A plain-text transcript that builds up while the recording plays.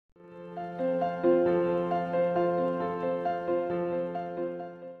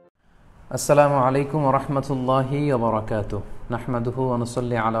আসসালামু আলাইকুম ওয়া রাহমাতুল্লাহি ওয়া বারাকাতুহু নাহমাদুহু ওয়া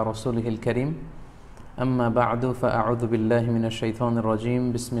নুসাল্লি আলা রাসূলিহিল কারীম আম্মা বা'দু ফাআউযু বিল্লাহি মিনাশ শাইতানির রাজীম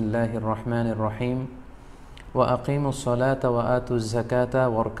বিসমিল্লাহির রাহমানির রহিম ওয়া আকিমুস সালাতা ওয়া আতুজ যাকাতা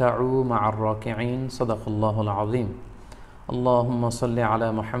ওয়ারকা'উ মা'আর রাকি'ইন সাদাকাল্লাহুল আযীম আল্লাহুম্মা সাল্লি আলা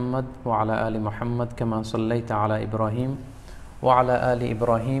মুহাম্মাদ ওয়া আলা আলি মুহাম্মাদ কামা সাল্লাইতা আলা ইব্রাহিম ওয়া আলা আলি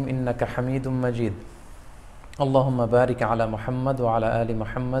ইব্রাহিম ইন্নাকা হামিদুম মাজিদ আল্লাহুম্মা বারিক আলা মুহাম্মাদ ওয়া আলা আলি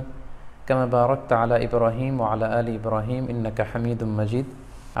মুহাম্মাদ কামা বারাকতা আলা ইব্রাহিম ওয়া আলা আলি ইব্রাহিম ইন্নাকা হামিদুম মাজিদ।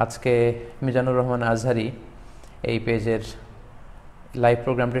 আজকে মিজানুর রহমান আজহারি এই পেজের লাইভ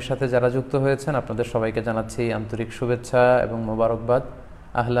প্রোগ্রামটির সাথে যারা যুক্ত হয়েছেন আপনাদের সবাইকে জানাচ্ছি আন্তরিক শুভেচ্ছা এবং মোবারকবাদ।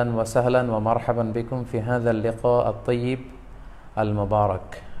 আহলান ওয়া সাহলান ওয়া মারহাবান বিকুম ফি হাযাল লিকা আত-তাইয়িব আল মুবারক।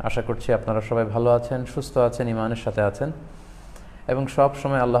 আশা করছি আপনারা সবাই ভালো আছেন, সুস্থ আছেন, ঈমানের সাথে আছেন এবং সব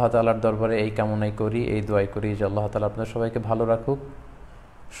সময় আল্লাহ তাআলার দরবারে এই কামনাই করি, এই দোয়াই করি যে আল্লাহ তাআলা আপনাদের সবাইকে ভালো রাখুক,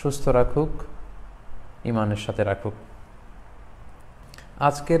 সুস্থ রাখুক, ঈমানের সাথে রাখুক।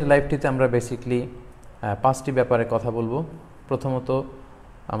 আজকের লাইভটিতে আমরা বেসিকলি পাঁচটি ব্যাপারে কথা বলবো। প্রথমত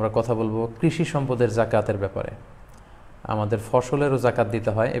আমরা কথা বলবো কৃষি সম্পদের জাকাতের ব্যাপারে। আমাদের ফসলেরও জাকাত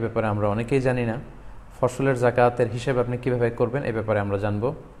দিতে হয়, এ ব্যাপারে আমরা অনেকেই জানি না। ফসলের জাকাতের হিসেব আপনি কীভাবে করবেন এ ব্যাপারে আমরা জানবো,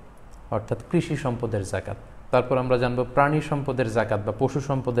 অর্থাৎ কৃষি সম্পদের জাকাত। তারপর আমরা জানবো প্রাণী সম্পদের জাকাত বা পশু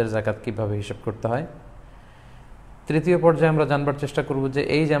সম্পদের জাকাত কীভাবে হিসেব করতে হয়। তৃতীয় পর্যায়ে আমরা জানবার চেষ্টা করব যে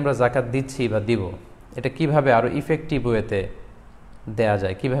এই যে আমরা জাকাত দিচ্ছি বা দিব, এটা কিভাবে আরও ইফেক্টিভ ওয়েতে দেয়া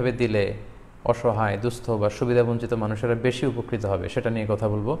যায়, কিভাবে দিলে অসহায়, দুস্থ বা সুবিধাবঞ্চিত মানুষেরা বেশি উপকৃত হবে, সেটা নিয়ে কথা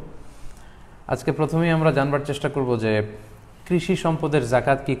বলবো। আজকে প্রথমেই আমরা জানবার চেষ্টা করব যে কৃষি সম্পদের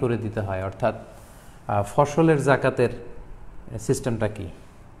জাকাত কি করে দিতে হয়, অর্থাৎ ফসলের জাকাতের সিস্টেমটা কি।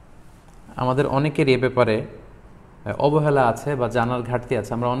 আমাদের অনেকেরই এ ব্যাপারে অবহেলা আছে বা জানার ঘাটতি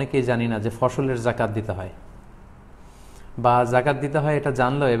আছে। আমরা অনেকেই জানি না যে ফসলের জাকাত দিতে হয় বা জাকাত দিতে হয়, এটা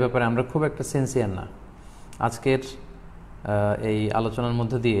জানলেও এ ব্যাপারে আমরা খুব একটা সিনসিয়ার না। আজকের এই আলোচনার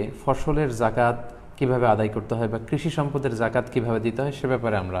মধ্য দিয়ে ফসলের জাকাত কিভাবে আদায় করতে হয় বা কৃষি সম্পদের জাকাত কিভাবে দিতে হয় সে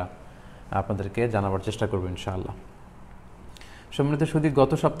ব্যাপারে আমরা আপনাদেরকে জানাবার চেষ্টা করব ইনশাআল্লাহ। সম্মানিত শুধু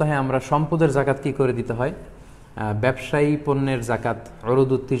গত সপ্তাহে আমরা সম্পদের জাকাত কি করে দিতে হয়, ব্যবসায়ী পণ্যের জাকাত,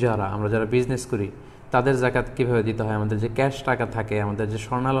 উরুদুত তিজারা, আমরা যারা বিজনেস করি তাদের জাকাত কিভাবে দিতে হয়, আমাদের যে ক্যাশ টাকা থাকে, আমাদের যে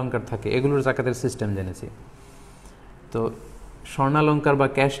স্বর্ণালঙ্কার থাকে, এগুলোর জাকাতের সিস্টেম জেনেছি। তো স্বর্ণালঙ্কার বা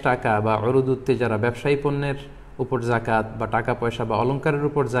ক্যাশ টাকা বা উরুদুত তিজারা, ব্যবসায়ী পণ্যের উপর জাকাত বা টাকা পয়সা বা অলঙ্কারের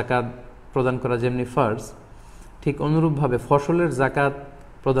উপর জাকাত প্রদান করা যেমনি ফার্জ, ঠিক অনুরূপভাবে ফসলের জাকাত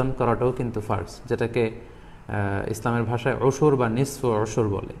প্রদান করাটাও কিন্তু ফার্জ, যেটাকে ইসলামের ভাষায় ওশর বা নিসফ ওশর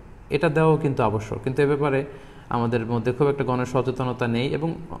বলে। এটা দেওয়াও কিন্তু আবশ্যক, কিন্তু এ ব্যাপারে আমাদের মধ্যে খুব একটা গণসচেতনতা নেই এবং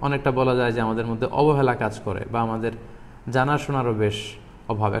অনেকটা বলা যায় যে আমাদের মধ্যে অবহেলা কাজ করে বা আমাদের জানাশোনারও বেশ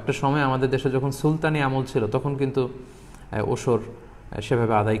অভাব। একটা সময় আমাদের দেশে যখন সুলতানি আমল ছিল তখন কিন্তু ওশর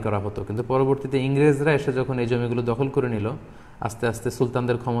সেভাবে আদায় করা হতো, কিন্তু পরবর্তীতে ইংরেজরা এসে যখন এই জমিগুলো দখল করে নিল, আস্তে আস্তে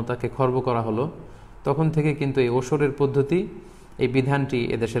সুলতানদের ক্ষমতাকে খর্ব করা হলো, তখন থেকে কিন্তু এই ওশরের পদ্ধতি, এই বিধানটি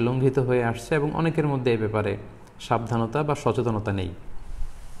এদেশে লঙ্ঘিত হয়ে আসছে এবং অনেকের মধ্যে এই ব্যাপারে সাবধানতা বা সচেতনতা নেই।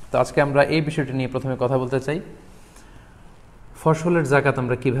 তো আজকে আমরা এই বিষয়টি নিয়ে প্রথমে কথা বলতে চাই, ফসলের জাকাত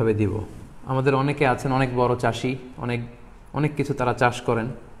আমরা কিভাবে দিব। আমাদের অনেকে আছেন অনেক বড় চাষি, অনেক কিছু তারা চাষ করেন,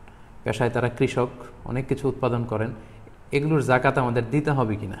 পেশায় তারা কৃষক, অনেক কিছু উৎপাদন করেন। এগুলোর জাকাত আমাদের দিতে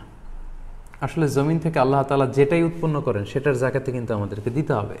হবে কিনা? আসলে জমিন থেকে আল্লাহ তাআলা যেটাই উৎপন্ন করেন সেটার জাকাতে কিন্তু আমাদেরকে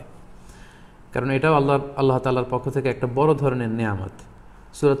দিতে হবে, কারণ এটাও আল্লাহ তাআলার পক্ষ থেকে একটা বড় ধরনের নেয়ামত।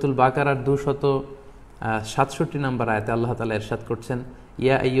 সূরাতুল বাকারার 267 নম্বর আয়াতে আল্লাহ তাআলা ইরশাদ করছেন,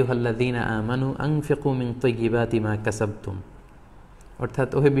 ইয়া আইয়ুহাল্লাযীনা আমানু আনফিকু মিন তাইয়্যিবাতি মা কাসাবতুম, অর্থাৎ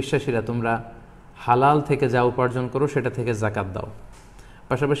ওহে বিশ্বাসীরা তোমরা হালাল থেকে যা উপার্জন করো সেটা থেকে জাকাত দাও।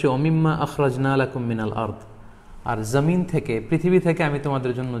 পাশাপাশি অমিম্মা আখরাজনা লাকুম মিনাল আরদ, আর জমিন থেকে, পৃথিবী থেকে আমি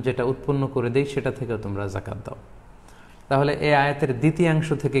তোমাদের জন্য যেটা উৎপন্ন করে দেই সেটা থেকেও তোমরা জাকাত দাও। তাহলে এই আয়াতের দ্বিতীয়াংশ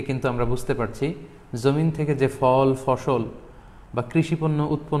থেকে কিন্তু আমরা বুঝতে পারছি জমিন থেকে যে ফল, ফসল বা কৃষিপণ্য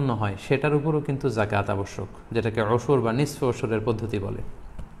উৎপন্ন হয় সেটার উপরও কিন্তু জাকাত আবশ্যক, যেটাকে ওশর বা নিসফ ওশরের পদ্ধতি বলে।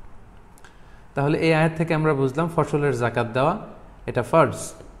 তাহলে এই আয়াত থেকে আমরা বুঝলাম ফসলের জাকাত দেওয়া এটা ফার্জ,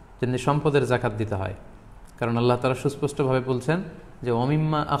 যেমনি সম্পদের জাকাত দিতে হয়, কারণ আল্লাহ তাআলা সুস্পষ্টভাবে বলছেন যে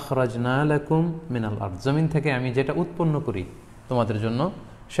ওমিম্মা আখরাজনা লাকুম মিনাল আরদ, জমিন থেকে আমি যেটা উৎপন্ন করি তোমাদের জন্য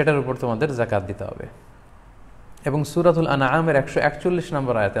সেটার উপর তোমাদের জাকাত দিতে হবে। এবং সূরাতুল আনআমের 141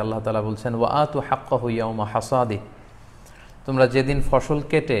 নম্বর আয়াতে আল্লাহ তাআলা বলছেন ওয়া আতু হাক্কাহু ইয়াওমা হাসাদি, তোমরা যেদিন ফসল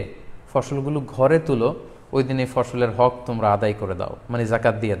কেটে ফসলগুলো ঘরে তুলো ওই দিন এই ফসলের হক তোমরা আদায় করে দাও, মানে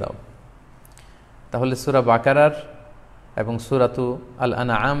জাকাত দিয়ে দাও। তাহলে সূরা বাকারার এবং সূরাতু আল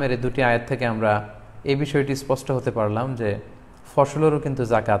আনআমের এই দুটি আয়াত থেকে আমরা এই বিষয়টি স্পষ্ট হতে পারলাম যে ফসলেরও কিন্তু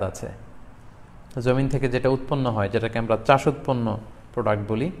জাকাত আছে। জমিন থেকে যেটা উৎপন্ন হয়, যেটাকে আমরা চাষোৎপন্ন প্রোডাক্ট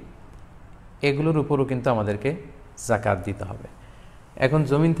বলি, এগুলোর উপরও কিন্তু আমাদেরকে জাকাত দিতে হবে। এখন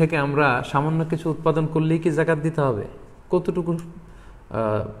জমিন থেকে আমরা সামান্য কিছু উৎপাদন করলেই কি জাকাত দিতে হবে? কতটুকু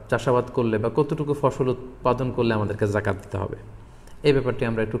চাষাবাদ করলে বা কতটুকু ফসল উৎপাদন করলে আমাদেরকে জাকাত দিতে হবে, এই ব্যাপারটি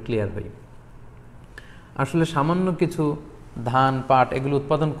আমরা একটু ক্লিয়ার হই। আসলে সামান্য কিছু ধান, পাট এগুলো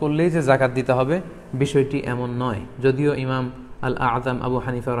উৎপাদন করলেই যে জাকাত দিতে হবে বিষয়টি এমন নয়। যদিও ইমাম আল আযম আবু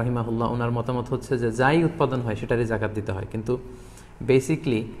হানিফা রাহিমাহুল্লাহ ওনার মতামত হচ্ছে যে যাই উৎপাদন হয় সেটারই জাকাত দিতে হয়, কিন্তু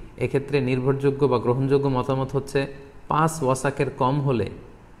বেসিকলি এক্ষেত্রে নির্ভরযোগ্য বা গ্রহণযোগ্য মতামত হচ্ছে 5 ওয়াসাকের কম হলে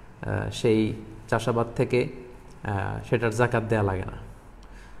সেই চাষাবাদ থেকে সেটার জাকাত দেয়া লাগে না।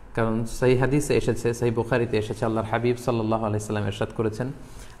 কারণ সেই হাদিসে এসেছে, সেই বুখারীতে এসেছে, আল্লাহর হাবিব সাল্লাল্লাহু আলাইহি সাল্লাম ইরশাদ করেছেন,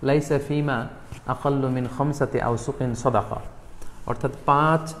 লাইসা ফিমা আকাল্লু মিন খামসাতি আওসুকিন সাদাকা, অর্থাৎ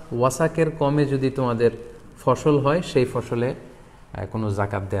 5 ওয়াসাকের কমে যদি তোমাদের ফসল হয় সেই ফসলে কোনো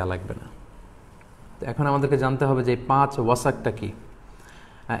জাকাত দেয়া লাগবে না। তো এখন আমাদেরকে জানতে হবে যে 5 ওয়াসাকটা কি।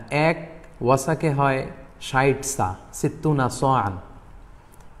 এক ওয়াসাকে হয় 60 সা, সিত্তুনা সোয়ান।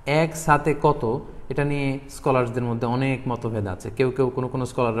 এক সাতে কত, এটা নিয়ে স্কলারদের মধ্যে অনেক মতভেদ আছে। কেউ কেউ কোনো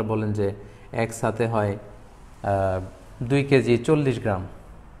স্কলাররা বলেন যে এক সাতে হয় 2 কেজি 40 গ্রাম,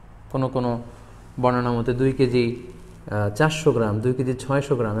 কোনো বর্ণনা মতে 2 কেজি 400 গ্রাম, 2 কেজি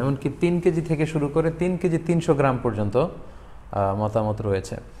 600 গ্রাম, এমনকি 3 কেজি থেকে শুরু করে 3 কেজি 300 গ্রাম পর্যন্ত মতামত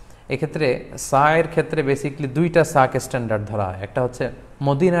রয়েছে। এক্ষেত্রে সায়ের ক্ষেত্রে বেসিকলি 2টা সাকে স্ট্যান্ডার্ড ধরা হয়, একটা হচ্ছে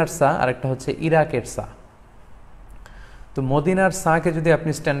মদিনার সা আর একটা হচ্ছে ইরাকের সা। তো মদিনার সাকে যদি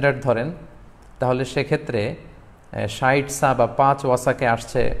আপনি স্ট্যান্ডার্ড ধরেন তাহলে সেক্ষেত্রে 60 সা বা 5 ওয়াসাকে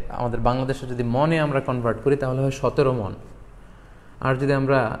আসছে আমাদের বাংলাদেশে যদি মনে আমরা কনভার্ট করি তাহলে হয় 17 মন। আর যদি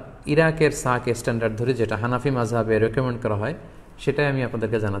আমরা ইরাকের সাকে স্ট্যান্ডার্ড ধরি, যেটা হানাফি মাযহাবে রেকমেন্ড করা হয়, সেটাই আমি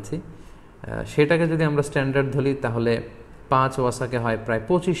আপনাদেরকে জানাচ্ছি। সেটাকে যদি আমরা স্ট্যান্ডার্ড ধরি তাহলে 5 ওয়াসাকে হয় প্রায়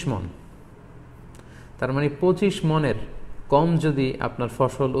 25 মন। তার মানে 25 মনের কম যদি আপনার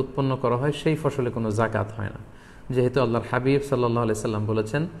ফসল উৎপন্ন করা হয় সেই ফসলে কোনো জাকাত হয় না, যেহেতু আল্লাহর হাবিব সাল্লাল্লাহু আলাইহি সাল্লাম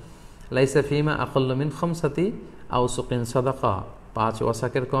বলেছেন, লাইসা ফিমা আকাল্লু মিন খামসাতি আওসুকিন সাদাকা, 5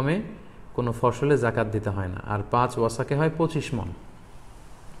 ওয়াসাকের কমে কোনো ফসলে জাকাত দিতে হয় না, আর 5 ওয়াসাকে হয় 25 মন।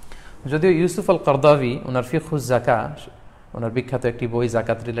 যদিও ইউসুফ আল কারদাভি ওনার ফিকহুজ জাকা, ওনার বিখ্যাত একটি বই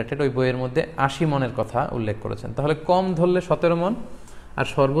জাকাত রিলেটেড, ওই বইয়ের মধ্যে 80 মনের কথা উল্লেখ করেছেন। তাহলে কম ধরলে 17 মন, আর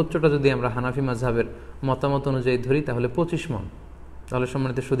সর্বোচ্চটা যদি আমরা হানাফি মাযহাবের মতামত অনুযায়ী ধরি তাহলে 25 মন। তাহলে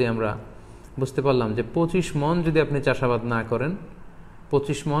সম্মানিত শুধু আমরা বুঝতে পারলাম যে 25 মন যদি আপনি চাষাবাদ না করেন,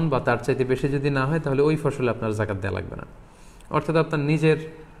 25 মন বা তার চাইতে বেশি যদি না হয় তাহলে ওই ফসলে আপনার জাকাত দেওয়া লাগবে না। অর্থাৎ আপনার নিজের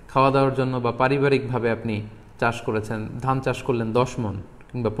খাওয়া দাওয়ার জন্য বা পারিবারিকভাবে আপনি চাষ করেছেন, ধান চাষ করলেন 10 মন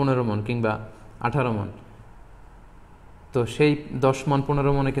কিংবা 15 মন কিংবা 18 মন, তো সেই 10 মন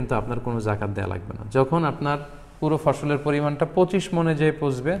 15 মনে কিন্তু আপনার কোনো জাকাত দেওয়া লাগবে না। যখন আপনার পুরো ফসলের পরিমাণটা 25 মনে যেয়ে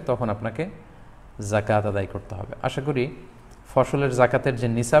পৌঁছবে তখন আপনাকে জাকাত আদায় করতে হবে। আশা করি ফসলের জাকাতের যে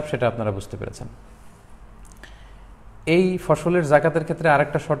নিসাব সেটা আপনারা বুঝতে পেরেছেন। এই ফসলের জাকাতের ক্ষেত্রে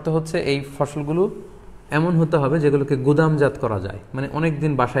আরেকটা শর্ত হচ্ছে এই ফসলগুলো এমন হতে হবে যেগুলোকে গুদামজাত করা যায়, মানে অনেক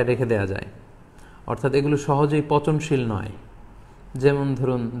দিন বাসায় রেখে দেওয়া যায়, অর্থাৎ এগুলো সহজেই পচনশীল নয়। যেমন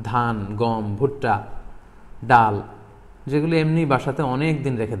ধরুন ধান, গম, ভুট্টা, ডাল, যেগুলো এমনি বাসাতে অনেক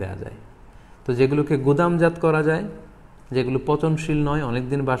দিন রেখে দেওয়া যায়। তো যেগুলোকে গুদামজাত করা যায়, যেগুলো পচনশীল নয়, অনেক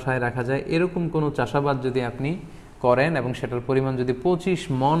দিন বাসায় রাখা যায়, এরকম কোনো চাষাবাদ যদি আপনি করেন এবং সেটার পরিমাণ যদি 25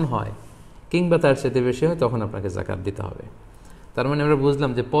 মন হয় কিংবা তার চেয়ে বেশি হয় তখন আপনাকে জাকাত দিতে হবে। তার মানে আমরা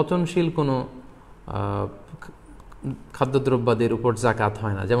বুঝলাম যে পচনশীল কোনো খাদ্যদ্রব্যাদির উপর জাকাত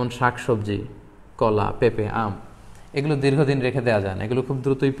হয় না। যেমন শাকসবজি, কলা, পেঁপে, আম, এগুলো দীর্ঘদিন রেখে দেওয়া যায় না, এগুলো খুব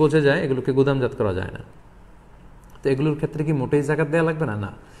দ্রুতই পচে যায়, এগুলোকে গুদামজাত করা যায় না। তো এগুলোর ক্ষেত্রে কি মোটেই জাকাত দেওয়া লাগবে না?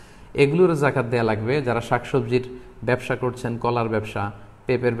 না, এগুলোর জাকাত দেওয়া লাগবে। যারা শাকসবজির ব্যবসা করছেন, কলার ব্যবসা,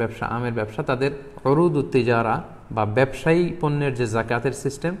 পেঁপের ব্যবসা, আমের ব্যবসা, তাদের অরুদ উত্তিজারা বা ব্যবসায়ী পণ্যের যে জাকাতের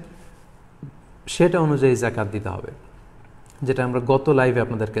সিস্টেম সেটা অনুযায়ী জাকাত দিতে হবে, যেটা আমরা গত লাইভে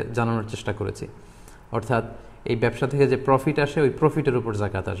আপনাদেরকে জানানোর চেষ্টা করেছি। অর্থাৎ এই ব্যবসা থেকে যে প্রফিট আসে ওই প্রফিটের উপর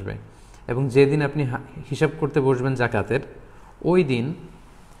জাকাত আসবে, এবং যেদিন আপনি হিসাব করতে বসবেন জাকাতের, ওই দিন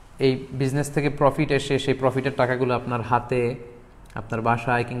এই বিজনেস থেকে প্রফিট এসে সেই প্রফিটের টাকাগুলো আপনার হাতে, আপনার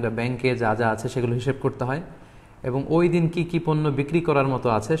বাসায় কিংবা ব্যাংকে যা যা আছে সেগুলো হিসেব করতে হয়, এবং ওই দিন কি কি পণ্য বিক্রি করার মতো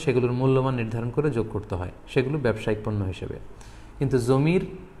আছে সেগুলোর মূল্যমান নির্ধারণ করে যোগ করতে হয়, সেগুলো ব্যবসায়িক পণ্য হিসেবে। কিন্তু জমির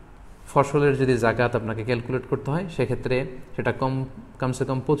ফসলের যদি জাকাত আপনাকে ক্যালকুলেট করতে হয় সেক্ষেত্রে সেটা কমসে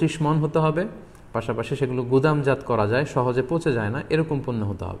কম 25 মন হতে হবে, পাশাপাশি সেগুলো গুদামজাত করা যায়, সহজে পচে যায় না, এরকম পণ্য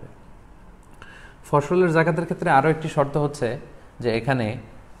হতে হবে। ফসলের জাকাতের ক্ষেত্রে আরও একটি শর্ত হচ্ছে যে এখানে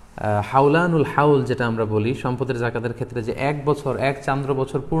হাউলানুল হাউল যেটা আমরা বলি সম্পদের জাকাতের ক্ষেত্রে, যে 1 বছর 1 চান্দ্র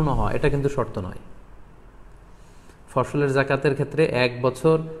বছর পূর্ণ হয়, এটা কিন্তু শর্ত নয়। ফসলের জাকাতের ক্ষেত্রে 1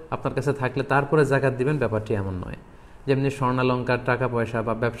 বছর আপনার কাছে থাকলে তারপরে জাকাত দিবেন, ব্যাপারটি এমন নয়। যেমনি স্বর্ণালঙ্কার, টাকা পয়সা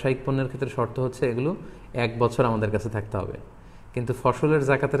বা ব্যবসায়িক পণ্যের ক্ষেত্রে শর্ত হচ্ছে এগুলো 1 বছর আমাদের কাছে থাকতে হবে। কিন্তু ফসলের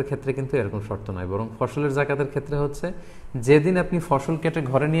জাকাতের ক্ষেত্রে কিন্তু এরকম শর্ত নয়, বরং ফসলের জাকাতের ক্ষেত্রে হচ্ছে যেদিন আপনি ফসল কেটে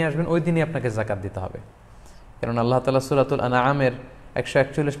ঘরে নিয়ে আসবেন ওই দিনই আপনাকে জাকাত দিতে হবে। কারণ আল্লাহ তাআলা সূরাতুল আনআমের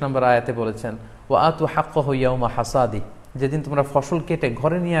 141 নম্বর আয়াতে বলেছেন, ওয়া আতু হাক্কাহু ইয়াউমা হাসাদি, যেদিন তোমরা ফসল কেটে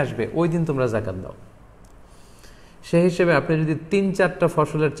ঘরে নিয়ে আসবে ওই দিন তোমরা জাকাত দাও। সেই হিসেবে আপনি যদি 3-4টা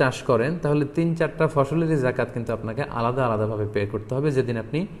ফসলের চাষ করেন তাহলে 3-4টা ফসলেরই জাকাত কিন্তু আপনাকে আলাদা আলাদাভাবে পে করতে হবে যেদিন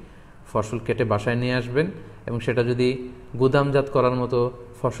আপনি ফসল কেটে বাসায় নিয়ে আসবেন। এবং সেটা যদি গুদামজাত করার মতো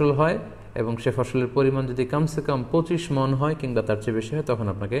ফসল হয় এবং সে ফসলের পরিমাণ যদি কমসে কম 25 মণ হয় কিংবা তার চেয়ে বেশি হয়, তখন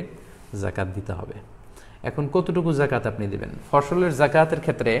আপনাকে জাকাত দিতে হবে। এখন কতটুকু জাকাত আপনি দিবেন? ফসলের জাকাতের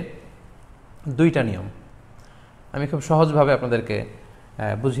ক্ষেত্রে 2টা নিয়ম আমি খুব সহজভাবে আপনাদেরকে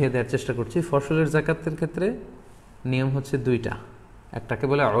বুঝিয়ে দেওয়ার চেষ্টা করছি। ফসলের জাকাতের ক্ষেত্রে নিয়ম হচ্ছে 2টা, একটাকে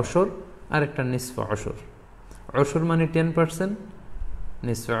বলে অশর আর একটা নিসফ অশর। অশর মানে 10%,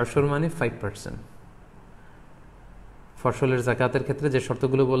 নিসফ অশর মানে 5%। ফসলের জাকাতের ক্ষেত্রে যে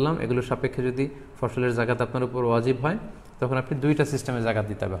শর্তগুলো বললাম এগুলো সাপেক্ষে যদি ফসলের জাকাত আপনার উপর ওয়াজিব হয় তখন আপনি 2টা সিস্টেমে জাকাত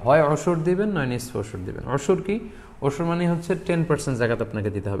দিতে হবে, হয় অশর দিবেন নয় নিসফ অশর দিবেন। অশর কি? অশর মানে হচ্ছে 10% জাকাত আপনাকে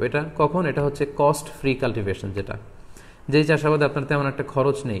দিতে হবে। এটা কখন? এটা হচ্ছে কস্ট ফ্রি কাল্টিভেশন, যেই চাষাবাদে আপনার তেমন একটা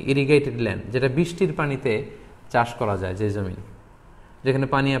খরচ নেই, ইরিগেটেড ল্যান্ড, যেটা বৃষ্টির পানিতে চাষ করা যায়, যে জমি যেখানে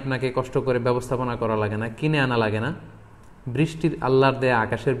পানি আপনাকে কষ্ট করে ব্যবস্থাপনা করা লাগে না, কিনে আনা লাগে না, বৃষ্টির আল্লাহর দেয়া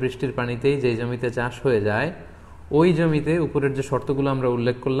আকাশের বৃষ্টির পানিতেই যেই জমিতে চাষ হয়ে যায়, ওই জমিতে উপরের যে শর্তগুলো আমরা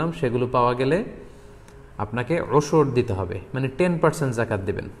উল্লেখ করলাম সেগুলো পাওয়া গেলে আপনাকে অশর দিতে হবে, মানে 10% জাকাত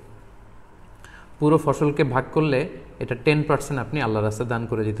দেবেন। পুরো ফসলকে ভাগ করলে এটা 10% আপনি আল্লাহর রাস্তায় দান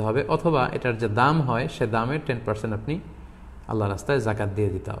করে দিতে হবে, অথবা এটার যে দাম হয় সে দামের 10% আপনি আল্লাহর রাস্তায় জাকাত দিয়ে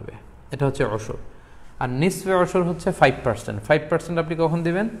দিতে হবে। এটা হচ্ছে অশর। আর নিসফে অশর হচ্ছে 5%। 5% আপনি কখন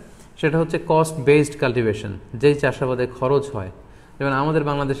দিবেন? সেটা হচ্ছে কস্ট বেসড কাল্টিভেশন, যেই চাষাবাদে খরচ হয়। যেমন আমাদের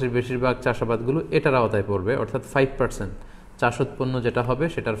বাংলাদেশের বেশিরভাগ চাষাবাদগুলো এটার আওতায় পড়বে, অর্থাৎ 5% চাষোৎপন্ন যেটা হবে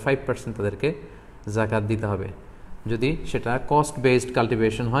সেটার 5% তাদেরকে জাকাত দিতে হবে, যদি সেটা কস্ট বেসড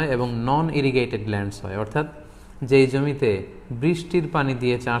কাল্টিভেশন হয় এবং নন ইরিগেটেড ল্যান্ডস হয়, অর্থাৎ যেই জমিতে বৃষ্টির পানি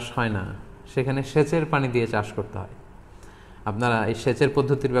দিয়ে চাষ হয় না সেখানে সেচের পানি দিয়ে চাষ করতে হয়। আপনারা এই সেচের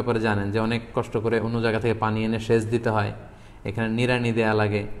পদ্ধতির ব্যাপারে জানেন যে অনেক কষ্ট করে অন্য জায়গা থেকে পানি এনে সেচ দিতে হয়, এখানে নিড়ানি দেয়া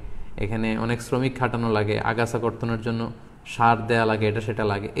লাগে, এখানে অনেক শ্রমিক খাটানো লাগে, আগাছা কর্তনের জন্য সার দেয়া লাগে, এটা সেটা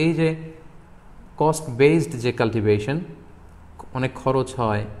লাগে। এই যে কস্ট বেসড যে কাল্টিভেশন, অনেক খরচ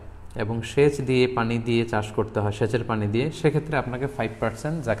হয় এবং সেচ দিয়ে পানি দিয়ে চাষ করতে হয়, সেচের পানি দিয়ে, সেক্ষেত্রে আপনাকে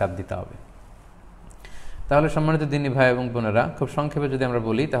 5% জাকাত দিতে হবে। তাহলে সম্মানিত দিনী ভাই এবং বোনেরা, খুব সংক্ষেপে যদি আমরা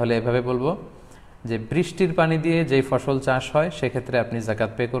বলি তাহলে এভাবে বলবো যে বৃষ্টির পানি দিয়ে যেই ফসল চাষ হয় সেক্ষেত্রে আপনি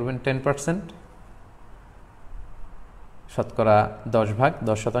জাকাত পে করবেন 10%, শতকরা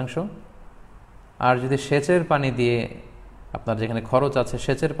 10%। আর যদি সেচের পানি দিয়ে আপনার যেখানে খরচ আছে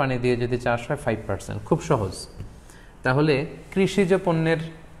সেচের পানি দিয়ে যদি চাষ হয় 5%। খুব সহজ। তাহলে কৃষিজ পণ্যের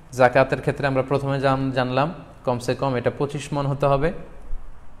জাকাতের ক্ষেত্রে আমরা প্রথমে জানলাম কমসে কম এটা 25 মণ হতে হবে।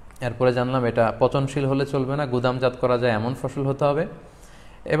 এরপরে জানলাম এটা পচনশীল হলে চলবে না, গুদামজাত করা যায় এমন ফসল হতে হবে,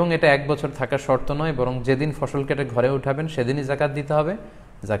 এবং এটা 1 বছর থাকার শর্ত নয়, বরং যেদিন ফসল কেটে ঘরে উঠাবেন সেদিনই জাকাত দিতে হবে।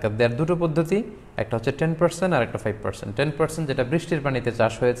 জাকাত দেওয়ার 2টো পদ্ধতি, একটা হচ্ছে 10% আর একটা 5%। 10% যেটা বৃষ্টির পানিতে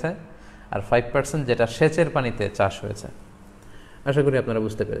চাষ হয়েছে, আর 5% যেটা সেচের পানিতে চাষ হয়েছে। আশা করি আপনারা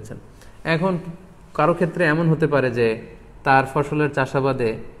বুঝতে পেরেছেন। এখন কারো ক্ষেত্রে এমন হতে পারে যে তার ফসলের চাষাবাদে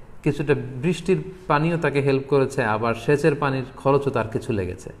কিছুটা বৃষ্টির পানিও তাকে হেল্প করেছে, আবার সেচের পানির খরচও তার কিছু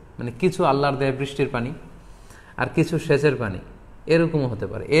লেগেছে, মানে কিছু আল্লাহর দেয় বৃষ্টির পানি আর কিছু সেচের পানি, এরকমও হতে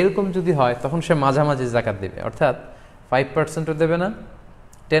পারে। এরকম যদি হয় তখন সে মাঝামাঝি জাকাত দেবে, অর্থাৎ 5%ও দেবে না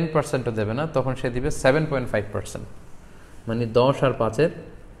 10%ও দেবে না, তখন সে দিবে 7.5%, মানে 10 আর 5-এর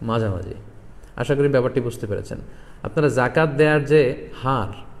মাঝামাঝি। আশা করি ব্যাপারটি বুঝতে পেরেছেন। আপনারা জাকাত দেওয়ার যে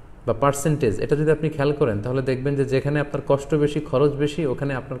হার বা পার্সেন্টেজ, এটা যদি আপনি খেয়াল করেন তাহলে দেখবেন যে যেখানে আপনার কষ্ট বেশি, খরচ বেশি,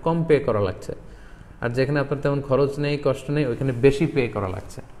 ওখানে আপনার কম পে করা লাগছে, আর যেখানে আপনার তেমন খরচ নেই, কষ্ট নেই, ওইখানে বেশি পে করা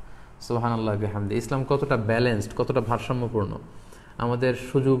লাগছে। সুবহানাল্লাহ বিহামদি। ইসলাম কতটা ব্যালেন্সড, কতটা ভারসাম্যপূর্ণ। আমাদের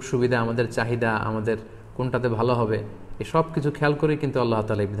সুযোগ সুবিধা, আমাদের চাহিদা, আমাদের কোনটাতে ভালো হবে, এই সব কিছু খেয়াল করেই কিন্তু আল্লাহ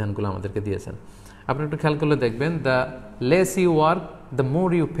তাআলা এই বিধানগুলো আমাদেরকে দিয়েছেন। আপনি একটু খেয়াল করলে দেখবেন, the less you work the more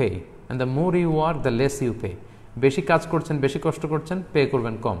you pay, and the more you work the less you pay. বেশি কাজ করছেন, বেশি কষ্ট করছেন, পে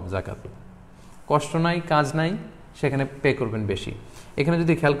করবেন কম জাকাত। কষ্ট নাই, কাজ নাই, সেখানে পে করবেন বেশি। এখানে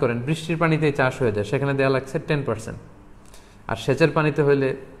যদি খেয়াল করেন বৃষ্টির পানিতে চাষ হয়ে যায়, সেখানে দেওয়া লাগছে 10%, আর সেচের পানিতে হইলে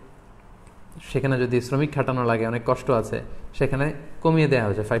সেখানে যদি শ্রমিক খাটানো লাগে, অনেক কষ্ট আছে, সেখানে কমিয়ে দেওয়া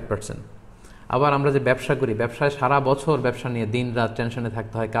হয়েছে 5%। আবার আমরা যে ব্যবসা করি, ব্যবসায় সারা বছর ব্যবসা নিয়ে দিন রাত টেনশনে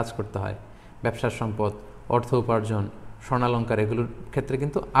থাকতে হয়, কাজ করতে হয়, ব্যবসার সম্পদ, অর্থ উপার্জন, স্বর্ণালঙ্কার, এগুলোর ক্ষেত্রে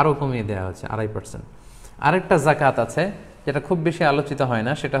কিন্তু আরও কমিয়ে দেওয়া হয়েছে 2.5%। আরেকটা জাকাত আছে যেটা খুব বেশি আলোচিত হয়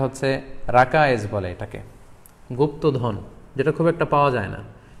না, সেটা হচ্ছে রাকায়েজ বলে এটাকে, গুপ্তধন, যেটা খুব একটা পাওয়া যায় না,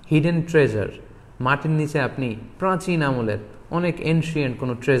 হিডেন ট্রেজার। মাটির নিচে আপনি প্রাচীন আমলের অনেক এনশিয়েন্ট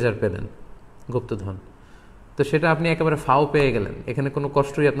কোনো ট্রেজার পেলেন, গুপ্তধন, তো সেটা আপনি একেবারে ফাও পেয়ে গেলেন, এখানে কোনো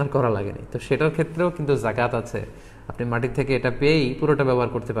কষ্টই আপনার করা লাগেনি, তো সেটার ক্ষেত্রেও কিন্তু জাকাত আছে। আপনি মাটির থেকে এটা পেয়েই পুরোটা ব্যবহার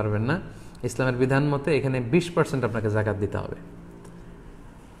করতে পারবেন না। ইসলামের বিধান মতে এখানে 20% আপনাকে জাকাত দিতে হবে।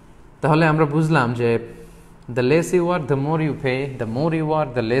 তাহলে আমরা বুঝলাম যে the less you are the more you pay, the more you are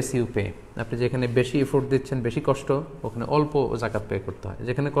the less you pay. আপনি যেখানে বেশি এফোর্ট দিচ্ছেন, বেশি কষ্ট, ওখানে অল্প জাকাত পে করতে হয়,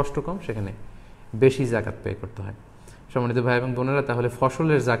 যেখানে কষ্ট কম সেখানে বেশি জাকাত পে করতে হয়। সম্মানিত ভাই এবং বোনেরা, তাহলে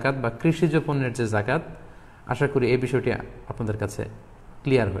ফসলের জাকাত বা কৃষিজ পণ্যের যে জাকাত, আশা করি এই বিষয়টি আপনাদের কাছে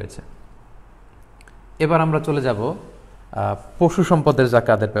ক্লিয়ার হয়েছে। এবার আমরা চলে যাব পশু সম্পদের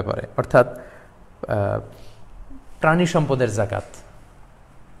জাকাতের ব্যাপারে, অর্থাৎ প্রাণী সম্পদের জাকাত।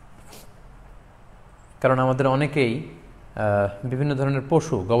 কারণ আমাদের অনেকেই বিভিন্ন ধরনের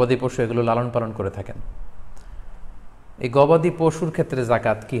পশু, গবাদি পশু, এগুলো লালন পালন করে থাকেন। এই গবাদি পশুর ক্ষেত্রে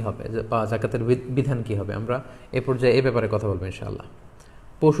জাকাত কি হবে বা জাকাতের বিধান কি হবে, আমরা এই পর্যায়ে এই ব্যাপারে কথা বলবো ইনশাআল্লাহ।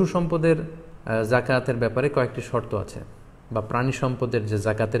 পশু সম্পদের জাকাতের ব্যাপারে কয়েকটি শর্ত আছে, বা প্রাণী সম্পদের যে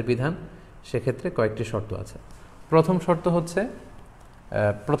জাকাতের বিধান সেক্ষেত্রে কয়েকটি শর্ত আছে। প্রথম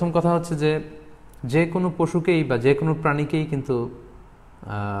কথা হচ্ছে যে কোনো পশুকেই বা যে কোনো প্রাণীকেই কিন্তু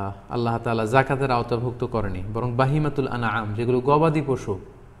আল্লাহ তাআলা জাকাতের আওতাভুক্ত করেনি, বরং বাহিমাতুল আনআম, যেগুলো গবাদি পশু,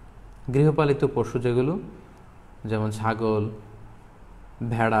 গৃহপালিত পশু যেগুলো, যেমন ছাগল,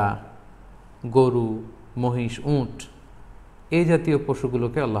 ভেড়া, গরু, মহিষ, উট, এই জাতীয়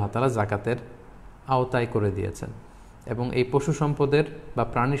পশুগুলোকে আল্লাহ তাআলা জাকাতের আওতায় করে দিয়েছেন। এবং এই পশু সম্পদের বা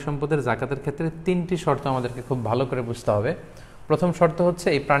প্রাণী সম্পদের জাকাতের ক্ষেত্রে 3টি শর্ত আমাদেরকে খুব ভালো করে বুঝতে হবে। প্রথম শর্ত হচ্ছে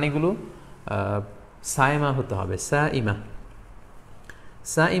এই প্রাণীগুলো সাইমা হতে হবে।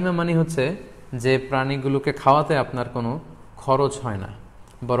 সাইমা মানে হচ্ছে যে প্রাণীগুলোকে খাওয়াতে আপনার কোনো খরচ হয় না,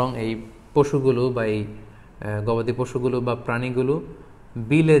 বরং এই পশুগুলো বা এই গবাদি পশুগুলো বা প্রাণীগুলো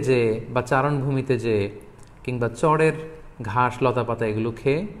বিলে যে বা চারণভূমিতে যে কিংবা চড়ের ঘাস লতাপাতা এগুলো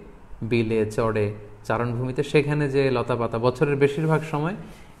খেয়ে, বিলে চড়ে চারণভূমিতে সেখানে যে লতাপাতা, বছরের বেশিরভাগ সময়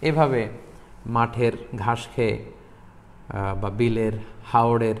এভাবে মাঠের ঘাস খেয়ে বা বিলের,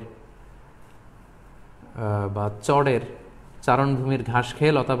 হাওড়ের বা চড়ের চারণভূমির ঘাস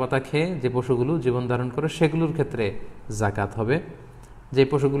খেয়ে, লতাপাতা খেয়ে যে পশুগুলো জীবন ধারণ করে, সেগুলোর ক্ষেত্রে জাকাত হবে। যে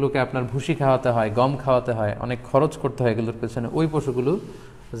পশুগুলোকে আপনার ভুসি খাওয়াতে হয়, গম খাওয়াতে হয়, অনেক খরচ করতে হয় এগুলোর পেছনে, ওই পশুগুলো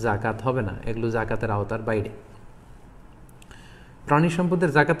জাকাত হবে না, এগুলো জাকাতের আওতার বাইরে। প্রাণী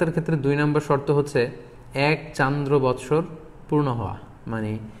সম্পদের জাকাতের ক্ষেত্রে 2 নম্বর শর্ত হচ্ছে 1 চান্দ্র বৎসর পূর্ণ হওয়া,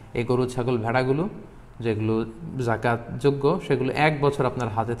 মানে এই গরু, ছাগল, ভেড়াগুলো যেগুলো জাকাত যোগ্য সেগুলো 1 বছর আপনার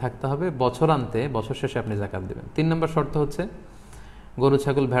হাতে থাকতে হবে, বছরান্তে, বছর শেষে আপনি জাকাত দেবেন। 3 নম্বর শর্ত হচ্ছে গরু,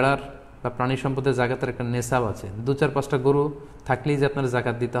 ছাগল, ভেড়ার বা প্রাণী সম্পদের জাকাতের একটা নেশাব আছে। 2-4-5টা গরু থাকলেই যে আপনার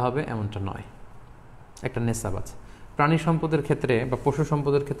জাকাত দিতে হবে এমনটা নয়, একটা নেশাব আছে। প্রাণী সম্পদের ক্ষেত্রে বা পশু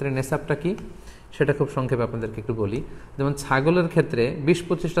সম্পদের ক্ষেত্রে নেশাবটা কি সেটা খুব সংক্ষেপে আপনাদেরকে একটু বলি। যেমন ছাগলের ক্ষেত্রে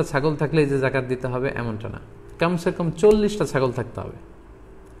 20-25টা ছাগল থাকলেই যে জাকাত দিতে হবে এমনটা না, কমসে কম 40টা ছাগল থাকতে হবে।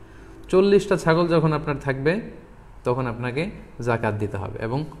 40টা ছাগল যখন আপনার থাকবে তখন আপনাকে জাকাত দিতে হবে।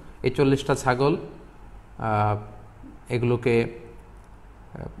 এবং এই 40টা ছাগল এগুলোকে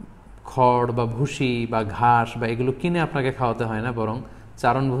খড় বা ভুসি বা ঘাস বা এগুলো কিনে আপনাকে খাওয়াতে হয় না, বরং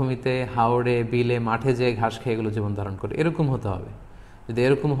চারণভূমিতে, হাওড়ে, বিলে, মাঠে যে ঘাস খেয়ে এগুলো জীবন ধারণ করে, এরকম হতে হবে। যদি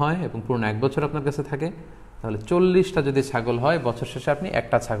এরকম হয় এবং পুরো 1 বছর আপনার কাছে থাকে, তাহলে 40টা যদি ছাগল হয়, বছর শেষে আপনি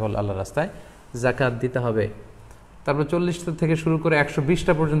একটা ছাগল আল্লাহর রাস্তায় জাকাত দিতে হবে। তারপর 40টা থেকে শুরু করে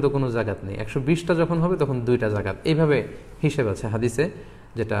 120টা পর্যন্ত কোনো জাকাত নেই। 120টা যখন হবে তখন 2টা জাকাত, এইভাবে হিসেব আছে হাদিসে,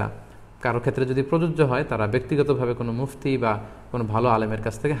 যেটা কারো ক্ষেত্রে যদি প্রযোজ্য হয় তারা ব্যক্তিগতভাবে কোনো মুফতি বা কোনো ভালো আলেমের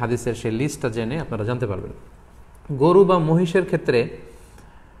কাছ থেকে হাদিসের সেই লিস্টটা জেনে আপনারা জানতে পারবেন। গরু বা মহিষের ক্ষেত্রে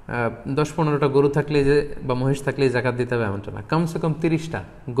 10-15টা গরু থাকলে যে বা মহিষ থাকলেই জাকাত দিতে হবে এমনটা না, কমসে কম 30টা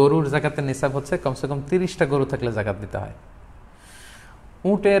গরুর জাকাতের নিসাব হচ্ছে কমসে কম 30টা গরু থাকলে জাকাত দিতে হয়।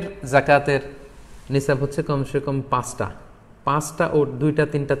 উটের জাকাতের নিসাব হচ্ছে কমসে কম 5টা ওট, 2টা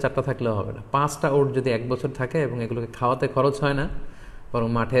 3টা 4টা থাকলেও হবে না। 5টা ওট যদি 1 বছর থাকে এবং এগুলোকে খাওয়াতে খরচ হয় না, বরং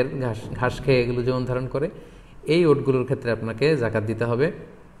মাঠের ঘাস খেয়ে এগুলো জীবন ধারণ করে, এই ওটগুলোর ক্ষেত্রে আপনাকে জাকাত দিতে হবে।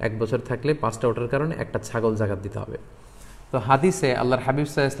 1 বছর থাকলে 5টা ওটের কারণে একটা ছাগল জাকাত দিতে হবে। তো হাদিসে আল্লাহর হাবিব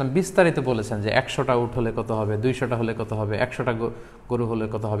সাল্লাল্লাহু আলাইহি ওয়াসাল্লাম বিস্তারিত বলেছেন যে 100টা উট হলে কত হবে, 200টা হলে কত হবে, 100টা গরু হলে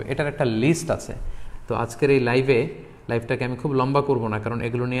কত হবে, এটার একটা লিস্ট আছে। তো আজকের এই লাইভটাকে আমি খুব লম্বা করব না, কারণ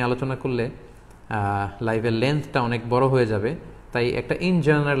এগুলো নিয়ে আলোচনা করলে লাইভের লেন্থটা অনেক বড় হয়ে যাবে। তাই একটা ইন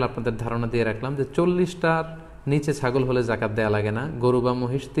জেনারেল আপনাদের ধারণা দিয়ে রাখলাম যে 40টার নিচে ছাগল হলে জাকাত দেওয়া লাগে না, গরু বা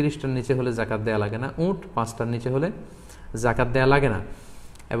মহিষ 30টার নিচে হলে জাকাত দেওয়া লাগে না, উট 5টার নিচে হলে জাকাত দেওয়া লাগে না।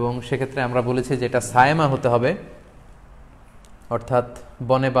 এবং সেক্ষেত্রে আমরা বলেছি যে এটা সায়েমা হতে হবে, অর্থাৎ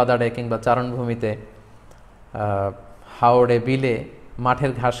বনে বাদাড়ে কিংবা চারণভূমিতে, হাওড়ে, বিলে,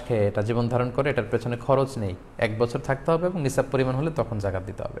 মাঠের ঘাস খেয়ে এটা জীবন ধারণ করে, এটার পেছনে খরচ নেই, 1 বছর থাকতে হবে এবং নিসাব পরিমাণ হলে তখন জাকাত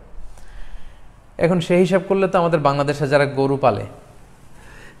দিতে হবে। এখন সেই হিসাব করলে তো আমাদের বাংলাদেশে যারা গরু পালে,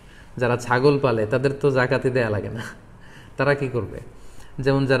 যারা ছাগল পালে, তাদের তো জাকাতই দেয়া লাগে না। তারা কি করবে?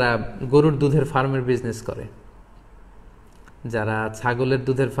 যেমন যারা গরুর দুধের ফার্মের বিজনেস করে, যারা ছাগলের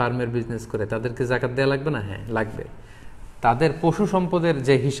দুধের ফার্মের বিজনেস করে, তাদেরকে জাকাত দেয়া লাগবে না? হ্যাঁ, লাগবে। তাদের পশু সম্পদের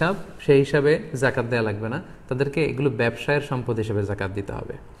যে হিসাব, সেই হিসাবে জাকাত দেয়া লাগবে না, তাদেরকে এগুলো ব্যবসায়ের সম্পদ হিসেবে জাকাত দিতে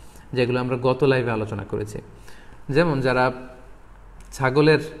হবে, যেগুলো আমরা গত লাইভে আলোচনা করেছি। যেমন যারা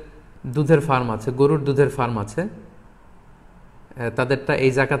ছাগলের দুধের ফার্ম আছে, গরুর দুধের ফার্ম আছে, তাদেরটা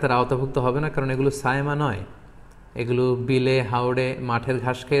এই জাকাতের আওতাভুক্ত হবে না, কারণ এগুলো সায়েমা নয়, এগুলো বিলে, হাওড়ে, মাঠের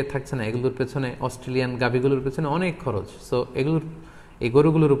ঘাস খেয়ে থাকছে না, এগুলোর পেছনে, অস্ট্রেলিয়ান গাভীগুলোর পেছনে অনেক খরচ। সো এগুলোর, এই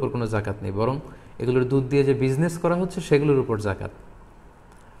গরুগুলোর উপর কোনো জাকাত নেই, বরং এগুলোর দুধ দিয়ে যে বিজনেস করা হচ্ছে সেগুলোর উপর জাকাত।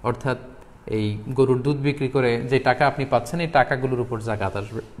 অর্থাৎ এই গরুর দুধ বিক্রি করে যে টাকা আপনি পাচ্ছেন, এই টাকাগুলোর উপর জাকাত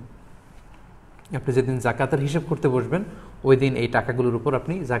আসবে। আপনি যেদিন জাকাতের হিসাব করতে বসবেন, ওই দিন এই টাকাগুলোর উপর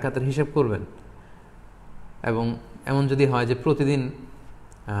আপনি জাকাতের হিসাব করবেন। এবং এমন যদি হয় যে প্রতিদিন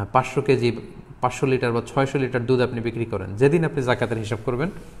 500 কেজি, 500 লিটার বা 600 লিটার দুধ আপনি বিক্রি করেন, যেদিন আপনি জাকাতের হিসাব করবেন,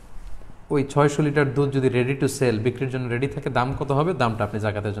 ওই 600 লিটার দুধ যদি রেডি টু সেল, বিক্রির জন্য রেডি থাকে, দাম কত হবে, দামটা আপনি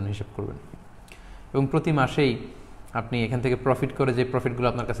জাকাতের জন্য হিসাব করবেন। এবং প্রতি মাসেই আপনি এখান থেকে প্রফিট করে যে প্রফিটগুলো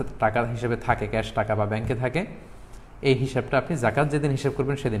আপনার কাছে টাকা হিসেবে থাকে, ক্যাশ টাকা বা ব্যাংকে থাকে, এই হিসাবটা আপনি জাকাত যেদিন হিসাব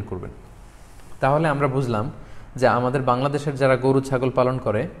করবেন সেদিন করবেন। তাহলে আমরা বুঝলাম যে আমাদের বাংলাদেশের যারা গরু ছাগল পালন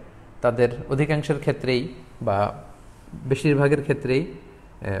করে, তাদের অধিকাংশের ক্ষেত্রেই বা বেশিরভাগের ক্ষেত্রেই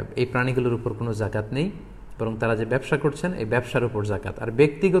এই প্রাণীগুলোর উপর কোনো জাকাত নেই, বরং তারা যে ব্যবসা করছেন এই ব্যবসার উপর জাকাত। আর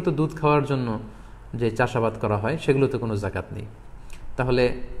ব্যক্তিগত দুধ খাওয়ার জন্য যে চাষাবাদ করা হয় সেগুলোতে কোনো জাকাত নেই। তাহলে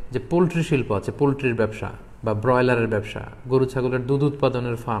যে পোলট্রি শিল্প আছে, পোলট্রির ব্যবসা বা ব্রয়লারের ব্যবসা, গরু ছাগলের দুধ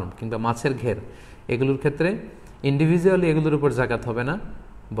উৎপাদনের ফার্ম কিংবা মাছের ঘের, এগুলোর ক্ষেত্রে ইন্ডিভিজুয়ালি এগুলোর উপর জাকাত হবে না,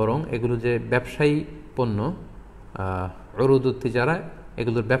 বরং এগুলো যে ব্যবসায়ী পণ্য, উরুদ তিজারা,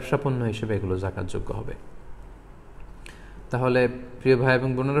 এগুলোর ব্যবসা পণ্য হিসেবে এগুলো জাকাতযোগ্য হবে। তাহলে প্রিয় ভাই এবং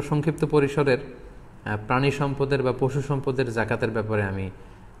বোনেরা, সংক্ষিপ্ত পরিসরের প্রাণী সম্পদের বা পশু সম্পদের জাকাতের ব্যাপারে আমি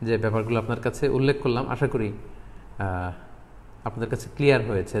যে ব্যাপারগুলো আপনার কাছে উল্লেখ করলাম, আশা করি আপনাদের কাছে ক্লিয়ার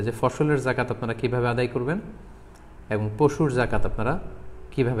হয়েছে যে ফসলের জাকাত আপনারা কিভাবে আদায় করবেন এবং পশুর জাকাত আপনারা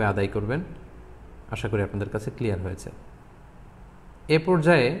কিভাবে আদায় করবেন। আশা করি আপনাদের কাছে ক্লিয়ার হয়েছে। এ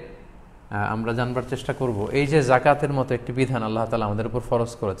পর্যায়ে আমরা জানবার চেষ্টা করব এই যে জাকাতের মতো একটি বিধান আল্লাহ তাআলা আমাদের উপর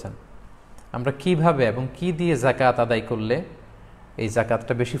ফরজ করেছেন, আমরা কিভাবে এবং কি দিয়ে জাকাত আদায় করলে এই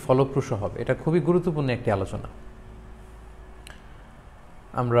জাকাতটা বেশি ফলপ্রসূ হবে। এটা খুবই গুরুত্বপূর্ণ একটি আলোচনা।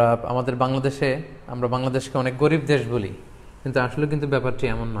 আমরা বাংলাদেশকে অনেক গরিব দেশ বলি, কিন্তু আসলে কিন্তু ব্যাপারটি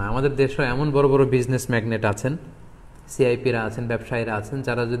এমন নয়। আমাদের দেশেও এমন বড় বড় বিজনেস ম্যাগনেট আছেন, সিআইপিরা আছেন, ব্যবসায়ীরা আছেন,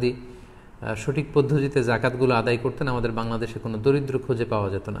 যারা যদি সঠিক পদ্ধতিতে জাকাতগুলো আদায় করতেন, আমাদের বাংলাদেশে কোনো দরিদ্র খুঁজে পাওয়া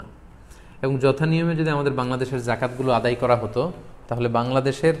যেত না। এবং যথানিয়মে যদি আমাদের বাংলাদেশের জাকাতগুলো আদায় করা হতো, তাহলে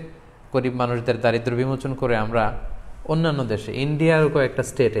বাংলাদেশের গরিব মানুষদের দারিদ্র্য বিমোচন করে আমরা অন্যান্য দেশে, ইন্ডিয়ার কয়েকটা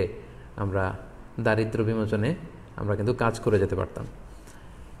স্টেটে আমরা দারিদ্র্য বিমোচনে আমরা কিন্তু কাজ করে যেতে পারতাম।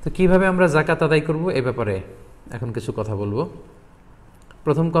 তো কিভাবে আমরা জাকাত আদায় করব এ ব্যাপারে এখন কিছু কথা বলবো।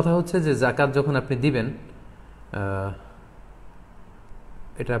 প্রথম কথা হচ্ছে যে জাকাত যখন আপনি দিবেন,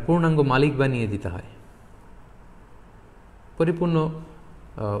 এটা পূর্ণাঙ্গ মালিক বানিয়ে দিতে হয়, পরিপূর্ণ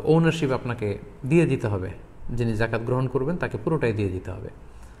ওনারশিপ আপনাকে দিয়ে দিতে হবে। যিনি জাকাত গ্রহণ করবেন তাকে পুরোটাই দিয়ে দিতে হবে।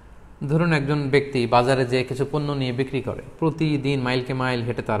 ধরুন একজন ব্যক্তি বাজারে যে কিছু পণ্য নিয়ে বিক্রি করে, প্রতিদিন মাইলকে মাইল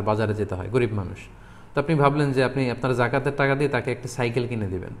হেঁটে তার বাজারে যেতে হয়, গরিব মানুষ। তো আপনি ভাবলেন যে আপনি আপনার জাকাতের টাকা দিয়ে তাকে একটা সাইকেল কিনে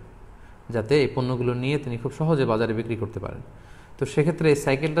দিবেন, যাতে এই পণ্যগুলো নিয়ে তিনি খুব সহজে বাজারে বিক্রি করতে পারেন। তো সেক্ষেত্রে এই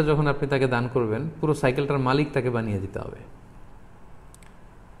সাইকেলটা যখন আপনি তাকে দান করবেন, পুরো সাইকেলটার মালিক তাকে বানিয়ে দিতে হবে।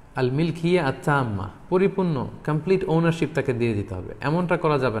 আল মিলকিয়া আত-তাম্মা, পরিপূর্ণ কমপ্লিট ওনারশিপ তাকে দিয়ে দিতে হবে। এমনটা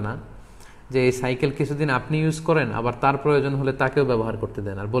করা যাবে না যে এই সাইকেল কিছুদিন আপনি ইউজ করেন, আবার তার প্রয়োজন হলে তাকেও ব্যবহার করতে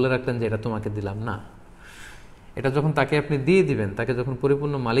দেন আর বলে রাখলেন যে এটা তোমাকে দিলাম না। এটা যখন তাকে আপনি দিয়ে দিবেন, তাকে যখন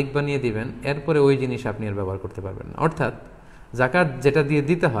পরিপূর্ণ মালিক বানিয়ে দিবেন, এরপরে ওই জিনিস আপনি আর ব্যবহার করতে পারবেন না। অর্থাৎ জাকাত যেটা দিয়ে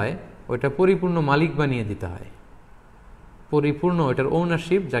দিতে হয় ওইটা পরিপূর্ণ মালিক বানিয়ে দিতে হয়, পরিপূর্ণ ওইটার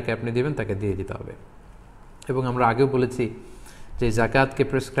ওনারশিপ যাকে আপনি দিবেন তাকে দিয়ে দিতে হবে। এবং আমরা আগেও বলেছি যে জাকাতকে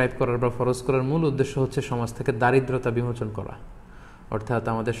প্রেসক্রাইব করার বা ফরজ করার মূল উদ্দেশ্য হচ্ছে সমাজ থেকে দারিদ্রতা বিমোচন করা। অর্থাৎ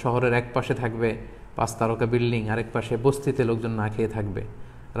আমাদের শহরের এক পাশে থাকবে 5 তারকা বিল্ডিং, আরেক পাশে বস্তিতে লোকজন না খেয়ে থাকবে,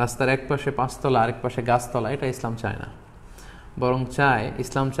 রাস্তার এক পাশে 5 তলা, আরেক পাশে গাছতলা। এটা ইসলাম চায় না, বরং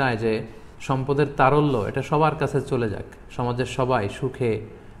ইসলাম চায় যে সম্পদের তারল্য এটা সবার কাছে চলে যাক, সমাজের সবাই সুখে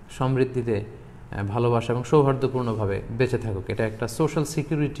সমৃদ্ধিতে ভালোবাসা এবং সৌহার্দ্যপূর্ণভাবে বেঁচে থাকুক। এটা একটা সোশ্যাল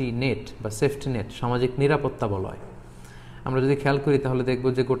সিকিউরিটি নেট বা সেফটি নেট, সামাজিক নিরাপত্তা বলয়। আমরা যদি খেয়াল করি তাহলে দেখব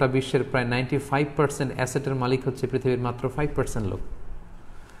যে গোটা বিশ্বের প্রায় 95% অ্যাসেটের মালিক হচ্ছে পৃথিবীর মাত্র 5% লোক।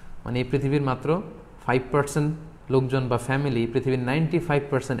 মানে এই পৃথিবীর মাত্র 5% লোকজন বা ফ্যামিলি পৃথিবীর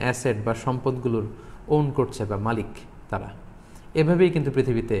 95% অ্যাসেট বা সম্পদগুলোর ওন করছে বা মালিক তারা। এভাবেই কিন্তু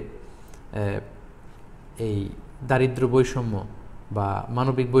পৃথিবীতে এই দারিদ্র্য বৈষম্য বা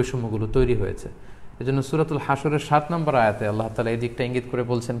মানবিক বৈষম্যগুলো তৈরি হয়েছে। এজন্য সূরাতুল হাশরের 7 নম্বর আয়াতে আল্লাহ তাআলা এই দিকটা ইঙ্গিত করে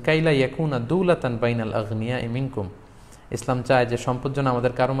বলছেন, কাইলা ইয়াকুনা দুলাতান বাইনাল আগনিয়া মিনকুম। ইসলাম চায় যে সম্পদ যেন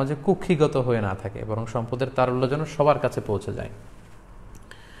আমাদের কারো মাঝে কুক্ষিগত হয়ে না থাকে, বরং সম্পদের তারল্য যেন সবার কাছে পৌঁছে যায়।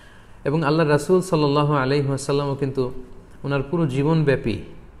 এবং আল্লাহ রাসূল সাল্লাল্লাহু আলাইহি ওয়াসাল্লামও কিন্তু ওনার পুরো জীবনব্যাপী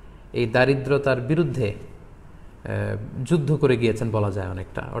এই দারিদ্রতার বিরুদ্ধে যুদ্ধ করে গিয়েছেন বলা যায়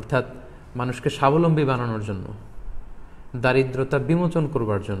অনেকটা। অর্থাৎ মানুষকে স্বাবলম্বী বানানোর জন্য, দারিদ্রতা বিমোচন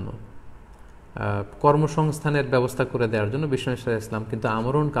করবার জন্য, কর্মসংস্থানের ব্যবস্থা করে দেওয়ার জন্য বিশ্বনবী সাল্লাল্লাহু আলাইহি ওয়াসাল্লাম কিন্তু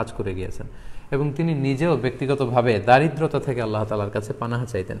আমরণ কাজ করে গিয়েছেন। এবং তিনি নিজেও ব্যক্তিগতভাবে দারিদ্রতা থেকে আল্লাহ তাআলার কাছে পানাহ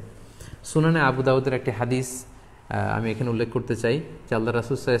চাইতেন। সুনানে আবু দাউদের একটি হাদিস আমি এখানে উল্লেখ করতে চাই যে আল্লাহ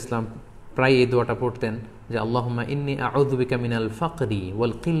রাসূল সাল্লাল্লাহু আলাইহি ওয়াসাল্লাম প্রায় এই দোয়াটা পড়তেন যে আল্লাহুম্মা ইন্নী আউযু বিকা মিনাল ফাকরি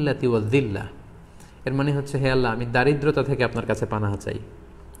ওয়াল কিল্লাতি ওয়াল যিল্লাহ। এর মানে হচ্ছে, হে আল্লাহ, আমি দারিদ্রতা থেকে আপনার কাছে পানাহ চাই,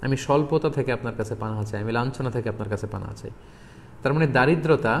 আমি স্বল্পতা থেকে আপনার কাছে পানাহ চাই, আমি লাঞ্ছনা থেকে আপনার কাছে পানাহ চাই। তার মানে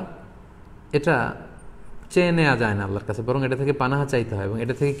দারিদ্রতা এটা চেয়ে নেওয়া যায় না আল্লাহর কাছে, বরং এটা থেকে পানাহ চাইতে হয়। এবং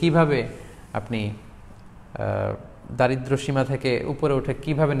এটা থেকে কিভাবে আপনি দারিদ্র সীমা থেকে উপরে উঠে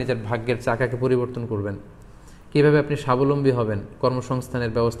কিভাবে নিজের ভাগ্যের চাকাকে পরিবর্তন করবেন, কিভাবে আপনি স্বাবলম্বী হবেন,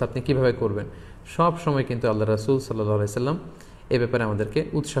 কর্মসংস্থানের ব্যবস্থা আপনি কিভাবে করবেন, সব সময় কিন্তু আল্লাহ রাসূল সাল্লাল্লাহু আলাইহি সাল্লাম এ ব্যাপারে আমাদেরকে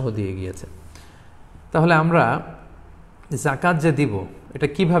উৎসাহ দিয়ে গিয়েছে। তাহলে আমরা যাকাত যে দিব, এটা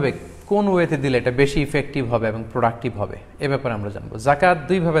কিভাবে, কোন ওয়েতে দিলে এটা বেশি ইফেক্টিভ হবে এবং প্রোডাক্টিভ হবে, এ ব্যাপারে আমরা জানবো। যাকাত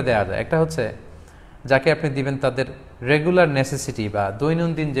দুইভাবে দেওয়া যায়। একটা হচ্ছে যাকে আপনি দিবেন তাদের রেগুলার নেসেসিটি বা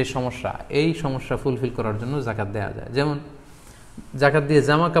দৈনন্দিন যে সমস্যা, এই সমস্যা ফুলফিল করার জন্য যাকাত দেওয়া যায়। যেমন যাকাত দিয়ে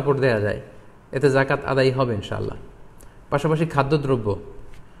জামা কাপড় দেওয়া যায়, এতে যাকাত আদায় হবে ইনশাআল্লাহ। পাশাপাশি খাদ্যদ্রব্য,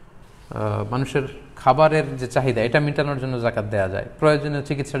 মানুষের খাবারের যে চাহিদা, এটা মেটানোর জন্য যাকাত দেওয়া যায়। প্রয়োজনীয়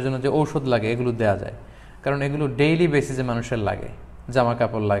চিকিৎসার জন্য যে ঔষধ লাগে, এগুলো দেওয়া যায়, কারণ এগুলো ডেইলি বেসিসে মানুষের লাগে। জামা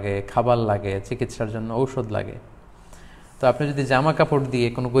কাপড় লাগে, খাবার লাগে, চিকিৎসার জন্য ঔষধ লাগে। তো আপনি যদি জামা কাপড় দিয়ে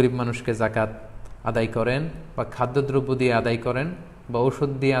কোনো গরিব মানুষকে যাকাত আদায় করেন, বা খাদ্যদ্রব্য দিয়ে আদায় করেন, বা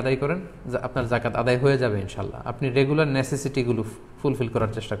ঔষধ দিয়ে আদায় করেন, আপনার যাকাত আদায় হয়ে যাবে ইনশাল্লাহ। আপনি রেগুলার নেসেসিটিগুলো ফুলফিল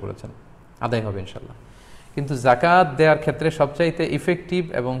করার চেষ্টা করেছেন, আদায় হবে ইনশাল্লাহ। কিন্তু যাকাত দেওয়ার ক্ষেত্রে সবচাইতে ইফেক্টিভ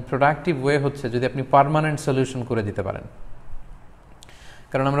এবং প্রোডাক্টিভ ওয়ে হচ্ছে যদি আপনি পার্মানেন্ট সলিউশন করে দিতে পারেন।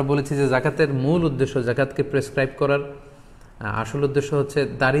 কারণ আমরা বলেছি যে যাকাতের মূল উদ্দেশ্য, যাকাতকে প্রেসক্রাইব করার আসল উদ্দেশ্য হচ্ছে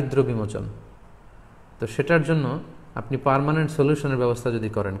দারিদ্র বিমোচন। তো সেটার জন্য আপনি পার্মানেন্ট সলিউশনের ব্যবস্থা যদি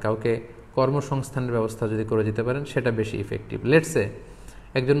করেন, কাউকে কর্মসংস্থানের ব্যবস্থা যদি করে দিতে পারেন, সেটা বেশি ইফেক্টিভ। লেটসে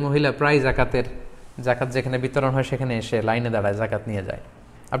একজন মহিলা প্রায় জাকাত যেখানে বিতরণ হয় সেখানে এসে লাইনে দাঁড়ায়, যাকাত নিয়ে যায়।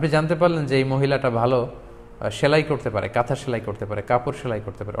 আপনি জানতে পারলেন যে এই মহিলাটা ভালো সেলাই করতে পারে, কাঁথা সেলাই করতে পারে, কাপড় সেলাই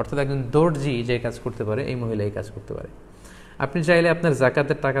করতে পারে, অর্থাৎ একজন দর্জি যে কাজ করতে পারে, এই মহিলা এই কাজ করতে পারে। আপনি চাইলে আপনার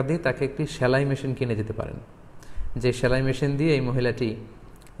যাকাতের টাকা দিয়ে তাকে একটি সেলাই মেশিন কিনে দিতে পারেন, যে সেলাই মেশিন দিয়ে এই মহিলাটি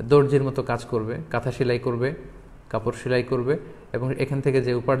দর্জির মতো কাজ করবে, কাঁথা সেলাই করবে, কাপড় সেলাই করবে, এবং এখান থেকে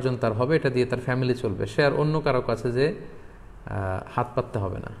যে উপার্জন তার হবে, এটা দিয়ে তার ফ্যামিলি চলবে। সে আর অন্য কারো কাছে যে হাত পাততে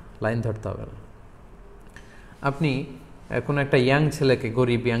হবে না, লাইন ধরতে হবে না। আপনি কোনো একটা ইয়াং ছেলেকে,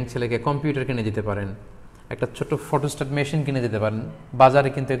 গরিব ইয়াং ছেলেকে কম্পিউটার কিনে দিতে পারেন, একটা ছোট ফটোস্ট্যাট মেশিন কিনে দিতে পারেন। বাজারে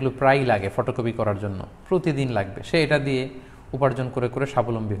কিন্তু এগুলো প্রায়ই লাগে ফটোকপি করার জন্য, প্রতিদিন লাগবে। সে এটা দিয়ে উপার্জন করে করে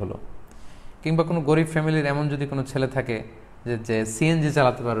স্বাবলম্বী হলো। কিংবা কোনো গরিব ফ্যামিলির এমন যদি কোনো ছেলে থাকে যে সিএনজি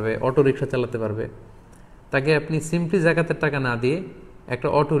চালাতে পারবে, অটো রিক্সা চালাতে পারবে, তাকে আপনি সিম্পলি যাকাতের টাকা না দিয়ে একটা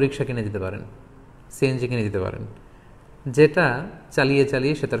অটো রিক্সা কিনে দিতে পারেন, সিএনজি কিনে দিতে পারেন, যেটা চালিয়ে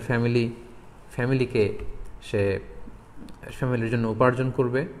চালিয়ে সে তার ফ্যামিলিকে সে ফ্যামিলির জন্য উপার্জন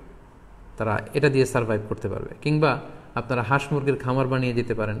করবে, তারা এটা দিয়ে সারভাইভ করতে পারবে। কিংবা আপনারা হাঁস মুরগির খামার বানিয়ে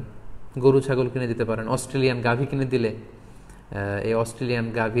দিতে পারেন, গরু ছাগল কিনে দিতে পারেন, অস্ট্রেলিয়ান গাভী কিনে দিলে এই অস্ট্রেলিয়ান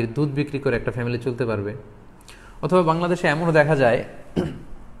গাভীর দুধ বিক্রি করে একটা ফ্যামিলি চলতে পারবে। অথবা বাংলাদেশে এমনও দেখা যায়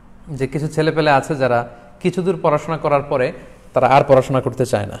যে কিছু ছেলেপেলে আছে যারা কিছু দূর পড়াশোনা করার পরে তারা আর পড়াশোনা করতে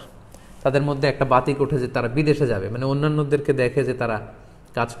চায় না। তাদের মধ্যে একটা বাতিক ওঠে যে তারা বিদেশে যাবে, মানে অন্যান্যদেরকে দেখে যে তারা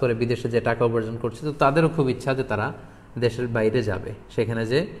কাজ করে বিদেশে যে টাকা উপার্জন করছে, তো তাদেরও খুব ইচ্ছা যে তারা দেশের বাইরে যাবে, সেখানে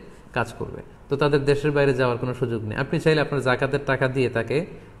যে কাজ করবে। তো তাদের দেশের বাইরে যাওয়ার কোনো সুযোগ নেই। আপনি চাইলে আপনার যাকাতের টাকা দিয়ে তাকে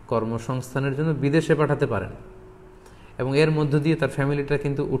কর্মসংস্থানের জন্য বিদেশে পাঠাতে পারেন, এবং এর মধ্য দিয়ে তার ফ্যামিলিটা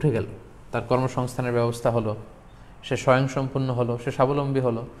কিন্তু উঠে গেল, তার কর্মসংস্থানের ব্যবস্থা হলো, সে স্বয়ংসম্পূর্ণ হলো, সে স্বাবলম্বী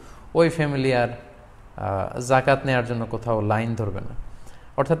হলো। ওই ফ্যামিলি আর যাকাত নেওয়ার জন্য কোথাও লাইন ধরবে না।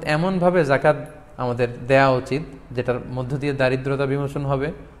 অর্থাৎ এমনভাবে যাকাত আমাদের দেয়া উচিত, যেটার মধ্য দিয়ে দারিদ্রতা বিমোচন হবে,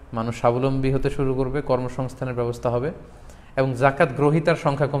 মানুষ স্বাবলম্বী হতে শুরু করবে, কর্মসংস্থানের ব্যবস্থা হবে এবং জাকাত গ্রহীতার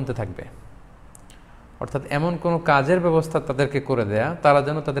সংখ্যা কমতে থাকবে। অর্থাৎ এমন কোনো কাজের ব্যবস্থা তাদেরকে করে দেয়া, তারা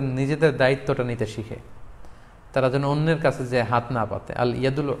যেন তাদের নিজেদের দায়িত্বটা নিতে শিখে, তারা যেন অন্যের কাছে যে হাত না পাতে। আল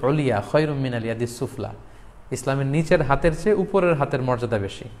ইয়াদুল উলিয়া খায়রুম মিনাল ইয়াদিস সুফলা, ইসলামের নিচের হাতের চেয়ে উপরের হাতের মর্যাদা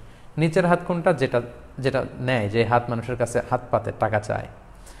বেশি। নিচের হাত কোনটা? যেটা যেটা নেয়, যে হাত মানুষের কাছে হাত পাতে, টাকা চায়।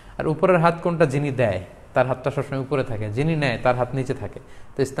 আর উপরের হাত কোনটা? যিনি দেয় তার হাতটা সবসময় উপরে থাকে, যিনি নেয় তার হাত নিচে থাকে।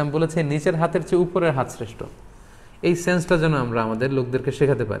 তো ইসলাম বলেছে নিচের হাতের চেয়ে উপরের হাত শ্রেষ্ঠ। এই সেন্সটা যেন আমরা আমাদের লোকদেরকে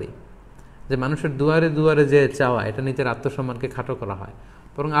শেখাতে পারি, যে মানুষের দুয়ারে দুয়ারে যে চাওয়া, এটা নিজের আত্মসম্মানকে খাটো করা হয়।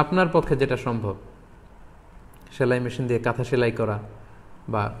 বরং আপনার পক্ষে যেটা সম্ভব, সেলাই মেশিন দিয়ে কাঁথা সেলাই করা,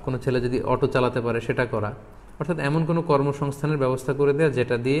 বা কোনো ছেলে যদি অটো চালাতে পারে সেটা করা, অর্থাৎ এমন কোনো কর্মসংস্থানের ব্যবস্থা করে দেওয়া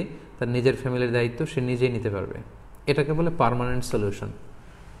যেটা দিয়ে তার নিজের ফ্যামিলির দায়িত্ব সে নিজেই নিতে পারবে। এটাকে বলে পার্মানেন্ট সলিউশন,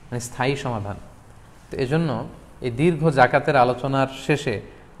 মানে স্থায়ী সমাধান। তো এজন্য এই দীর্ঘ জাকাতের আলোচনার শেষে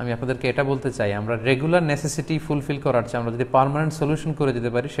আমি আপনাদেরকে এটা বলতে চাই, আমরা রেগুলার নেসেসিটি ফুলফিল করার চেয়ে আমরা যদি পার্মানেন্ট সলিউশন করে দিতে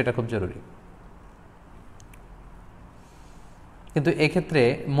পারি, সেটা খুব জরুরি। কিন্তু এক্ষেত্রে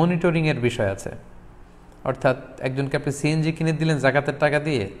মনিটরিংয়ের বিষয় আছে। অর্থাৎ একজনকে আপনি সিএনজি কিনে দিলেন জাকাতের টাকা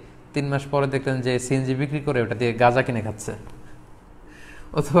দিয়ে, 3 মাস পরে দেখলেন যে সিএনজি বিক্রি করে ওটা দিয়ে গাঁজা কিনে খাচ্ছে।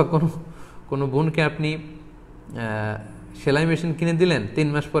 অথবা কোনো বোনকে আপনি সেলাই মেশিন কিনে দিলেন, 3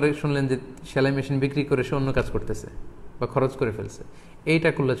 মাস পরে শুনলেন যে সেলাই মেশিন বিক্রি করে সে অন্য কাজ করতেছে বা খরচ করে ফেলছে। এইটা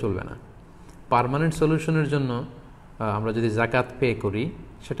করলে চলবে না। পার্মানেন্ট সলিউশনের জন্য আমরা যদি জাকাত পে করি,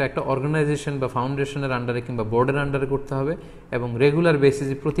 সেটা একটা অর্গানাইজেশন বা ফাউন্ডেশনের আন্ডারে কিংবা বোর্ডের আন্ডারে করতে হবে এবং রেগুলার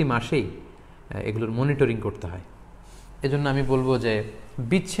বেসিসে প্রতি মাসেই এগুলোর মনিটরিং করতে হয়। এজন্য আমি বলবো যে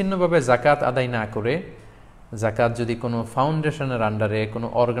বিচ্ছিন্নভাবে জাকাত আদায় না করে, জাকাত যদি কোনো ফাউন্ডেশনের আন্ডারে, কোনো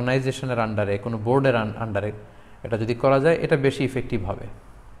অর্গানাইজেশনের আন্ডারে, কোনো বোর্ডের আন্ডারে এটা যদি করা যায়, এটা বেশি ইফেক্টিভ হবে।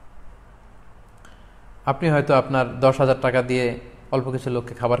 আপনি হয়তো আপনার 10,000 টাকা দিয়ে অল্প কিছু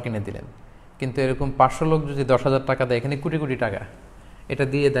লোককে খাবার কিনে দিলেন, কিন্তু এরকম 500 লোক যদি 10,000 টাকা দেয়, এখানে কোটি কোটি টাকা, এটা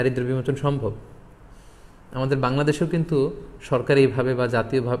দিয়ে দারিদ্র্য বিমোচন সম্ভব। আমাদের বাংলাদেশেও কিন্তু সরকারিভাবে বা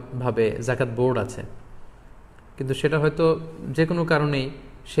জাতীয়ভাবে জাকাত বোর্ড আছে, কিন্তু সেটা হয়তো যে কোনো কারণেই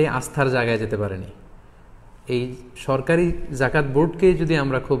সেই আস্থার জায়গায় যেতে পারেনি। এই সরকারি জাকাত বোর্ডকেই যদি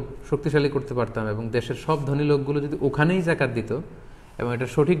আমরা খুব শক্তিশালী করতে পারতাম এবং দেশের সব ধনী লোকগুলো যদি ওখানেই জাকাত দিত এবং এটা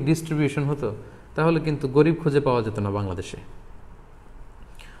সঠিক ডিস্ট্রিবিউশন হতো, তাহলে কিন্তু গরিব খুঁজে পাওয়া যেত না বাংলাদেশে।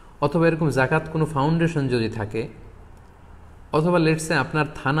 অথবা এরকম জাকাত কোনো ফাউন্ডেশন যদি থাকে, অথবা লেটসে আপনার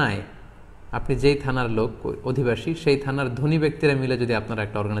থানায়, আপনি যেই থানার লোক অধিবাসী, সেই থানার ধনী ব্যক্তিরা মিলে যদি আপনারা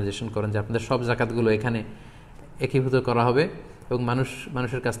একটা অর্গানাইজেশন করেন যে আপনাদের সব জাকাতগুলো এখানে একীভূত করা হবে এবং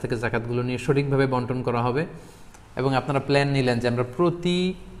মানুষের কাছ থেকে জাকাতগুলো নিয়ে সঠিকভাবে বন্টন করা হবে, এবং আপনারা প্ল্যান নিলেন যে আমরা প্রতি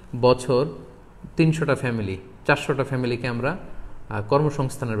বছর 300টা ফ্যামিলি, 400টা ফ্যামিলিকে আমরা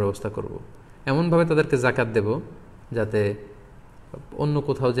কর্মসংস্থানের ব্যবস্থা করব। এমনভাবে তাদেরকে জাকাত দেব যাতে অন্য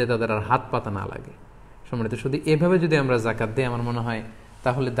কোথাও যে তাদের আর হাত পাতা না লাগে। সম্মানিত শুধু এভাবে যদি আমরা জাকাত দিই, আমার মনে হয়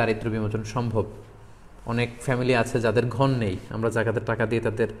তাহলে দারিদ্র্য বিমোচন সম্ভব। অনেক ফ্যামিলি আছে যাদের ঘর নেই, আমরা জাকাতের টাকা দিয়ে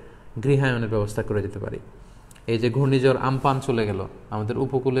তাদের গৃহায়নের ব্যবস্থা করে দিতে পারি। এই যে ঘূর্ণিঝড় আমপান চলে গেল, আমাদের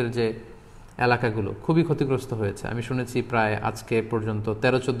উপকূলের যে এলাকাগুলো খুবই ক্ষতিগ্রস্ত হয়েছে। আমি শুনেছি প্রায় আজকে পর্যন্ত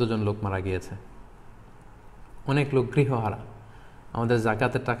 13-14 জন লোক মারা গিয়েছে, অনেক লোক গৃহহারা। আমাদের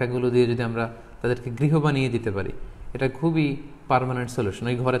জাকাতের টাকাগুলো দিয়ে যদি আমরা তাদেরকে গৃহ বানিয়ে দিতে পারি, এটা খুবই পার্মানেন্ট সলিউশন।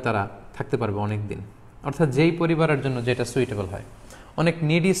 ওই ঘরে তারা থাকতে পারবে অনেক দিন, অর্থাৎ যেই পরিবারের জন্য যেটা সুইটেবল হয়। অনেক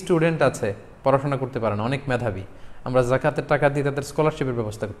নিডি স্টুডেন্ট আছে, পড়াশোনা করতে পারে না, অনেক মেধাবী, আমরা জাকাতের টাকা দিয়ে তাদের স্কলারশিপের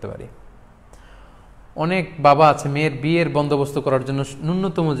ব্যবস্থা করতে পারি। অনেক বাবা আছে, মেয়ের বিয়ের বন্দোবস্ত করার জন্য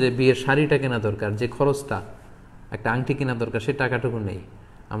ন্যূনতম যে বিয়ের শাড়িটা কেনা দরকার, যে খরচটা, একটা আংটি কেনা দরকার, সেই টাকাটুকু নেই।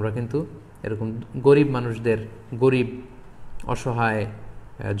 আমরা কিন্তু এরকম গরিব মানুষদের, গরিব অসহায়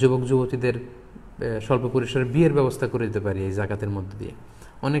যুবক যুবতীদের স্বল্প পরিসরের বিয়ের ব্যবস্থা করে দিতে পারি এই জাকাতের মধ্যে দিয়ে।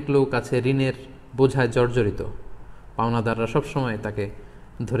 অনেক লোক আছে ঋণের বোঝায় জর্জরিত, পাওনাদাররা সবসময় তাকে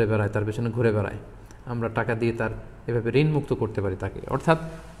ধরে বেড়ায়, তার পেছনে ঘুরে বেড়ায়, আমরা টাকা দিয়ে তার এভাবে ঋণ মুক্ত করতে পারি তাকে। অর্থাৎ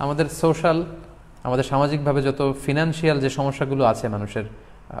আমাদের সামাজিকভাবে যত ফিনান্সিয়াল যে সমস্যাগুলো আছে মানুষের,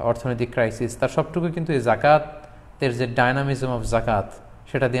 অর্থনৈতিক ক্রাইসিস, তার সবটুকু কিন্তু এই জাকাতের যে ডায়নামিজম অফ জাকাত,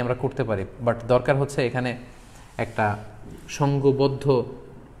 সেটা দিয়ে আমরা করতে পারি। বাট দরকার হচ্ছে এখানে একটা সংঘবদ্ধ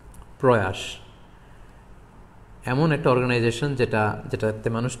প্রয়াস, এমন একটা অর্গানাইজেশন যেটাতে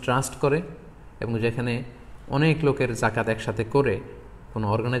মানুষ ট্রাস্ট করে এবং যেখানে অনেক লোকের জাকাত একসাথে করে কোনো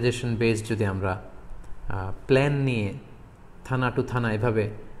অর্গানাইজেশন বেসড যদি আমরা প্ল্যান নিয়ে থানা টু থানা এভাবে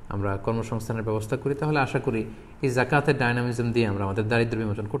আমরা কর্মসংস্থানের ব্যবস্থা করি, তাহলে আশা করি এই জাকাতের ডায়নামিজম দিয়ে আমরা আমাদের দারিদ্র্য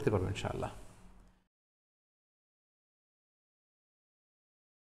বিমোচন করতে পারবো ইনশাআল্লাহ।